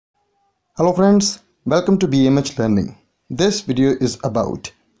Hello friends, welcome to BMH Learning. This video is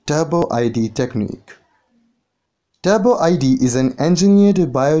about TurboID technique. TurboID is an engineered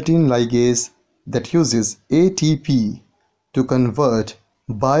biotin ligase that uses ATP to convert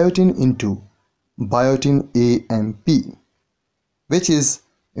biotin into biotin AMP, which is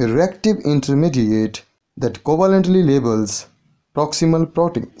a reactive intermediate that covalently labels proximal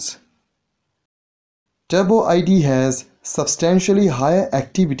proteins. TurboID has substantially higher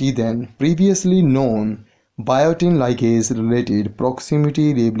activity than previously known biotin ligase related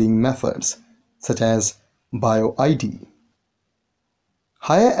proximity labeling methods such as BioID.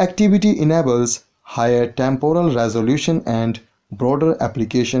 Higher activity enables higher temporal resolution and broader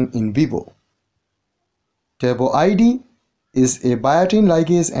application in vivo. TurboID is a biotin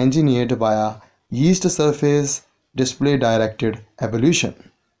ligase engineered via yeast surface display directed evolution.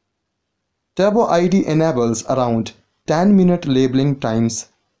 TurboID enables around 10-minute labeling times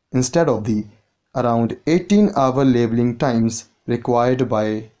instead of the around 18-hour labeling times required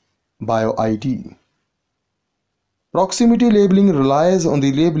by BioID. Proximity labeling relies on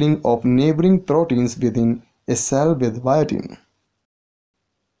the labeling of neighboring proteins within a cell with biotin.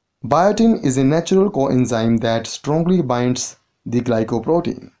 Biotin is a natural coenzyme that strongly binds the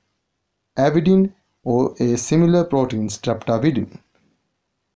glycoprotein, avidin, or a similar protein, streptavidin.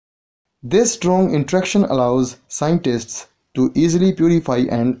 This strong interaction allows scientists to easily purify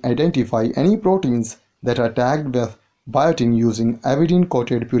and identify any proteins that are tagged with biotin using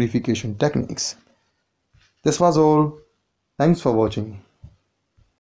avidin-coated purification techniques. This was all. Thanks for watching.